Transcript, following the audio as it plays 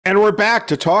And we're back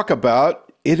to talk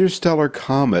about Interstellar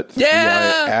Comet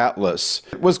 3I Atlas.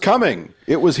 It was coming.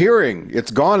 It was hearing.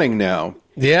 It's goning now.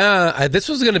 Yeah, this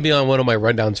was going to be on one of my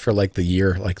rundowns for like the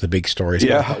year, like the big stories.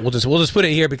 Yeah, we'll just put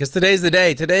it here because today's the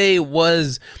day. Today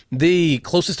was the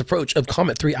closest approach of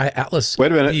Comet 3I Atlas.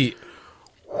 Wait a minute.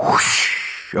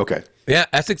 Whoosh. Okay. Yeah,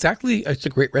 that's exactly. It's a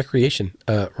great recreation,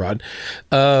 Rod.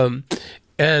 And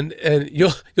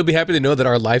you'll be happy to know that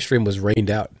our live stream was rained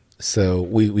out. So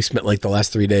we spent like the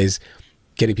last 3 days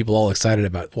getting people all excited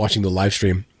about watching the live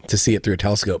stream to see it through a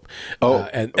telescope. Oh,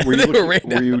 and were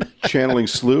you channeling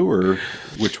SLU or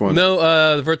which one?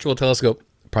 No, the Virtual Telescope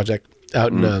Project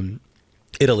out in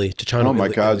Italy, Ticino. Oh my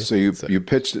God! Italy. So you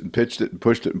pitched it and pitched it and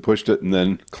pushed it and pushed it, and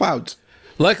then clouds.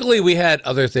 Luckily, we had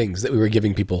other things that we were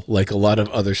giving people, like a lot of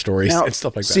other stories and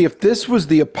stuff like that. See, if this was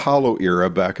the Apollo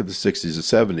era back in the 60s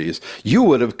and 70s, you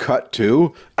would have cut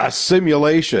to a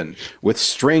simulation with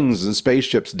strings and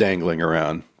spaceships dangling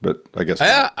around. But I guess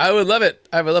not. I would love it.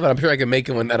 I would love it. I'm sure I could make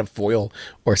one out of foil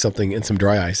or something in some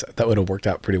dry ice. That would have worked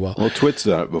out pretty well. Well, Twit's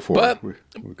done it before. But we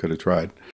could have tried.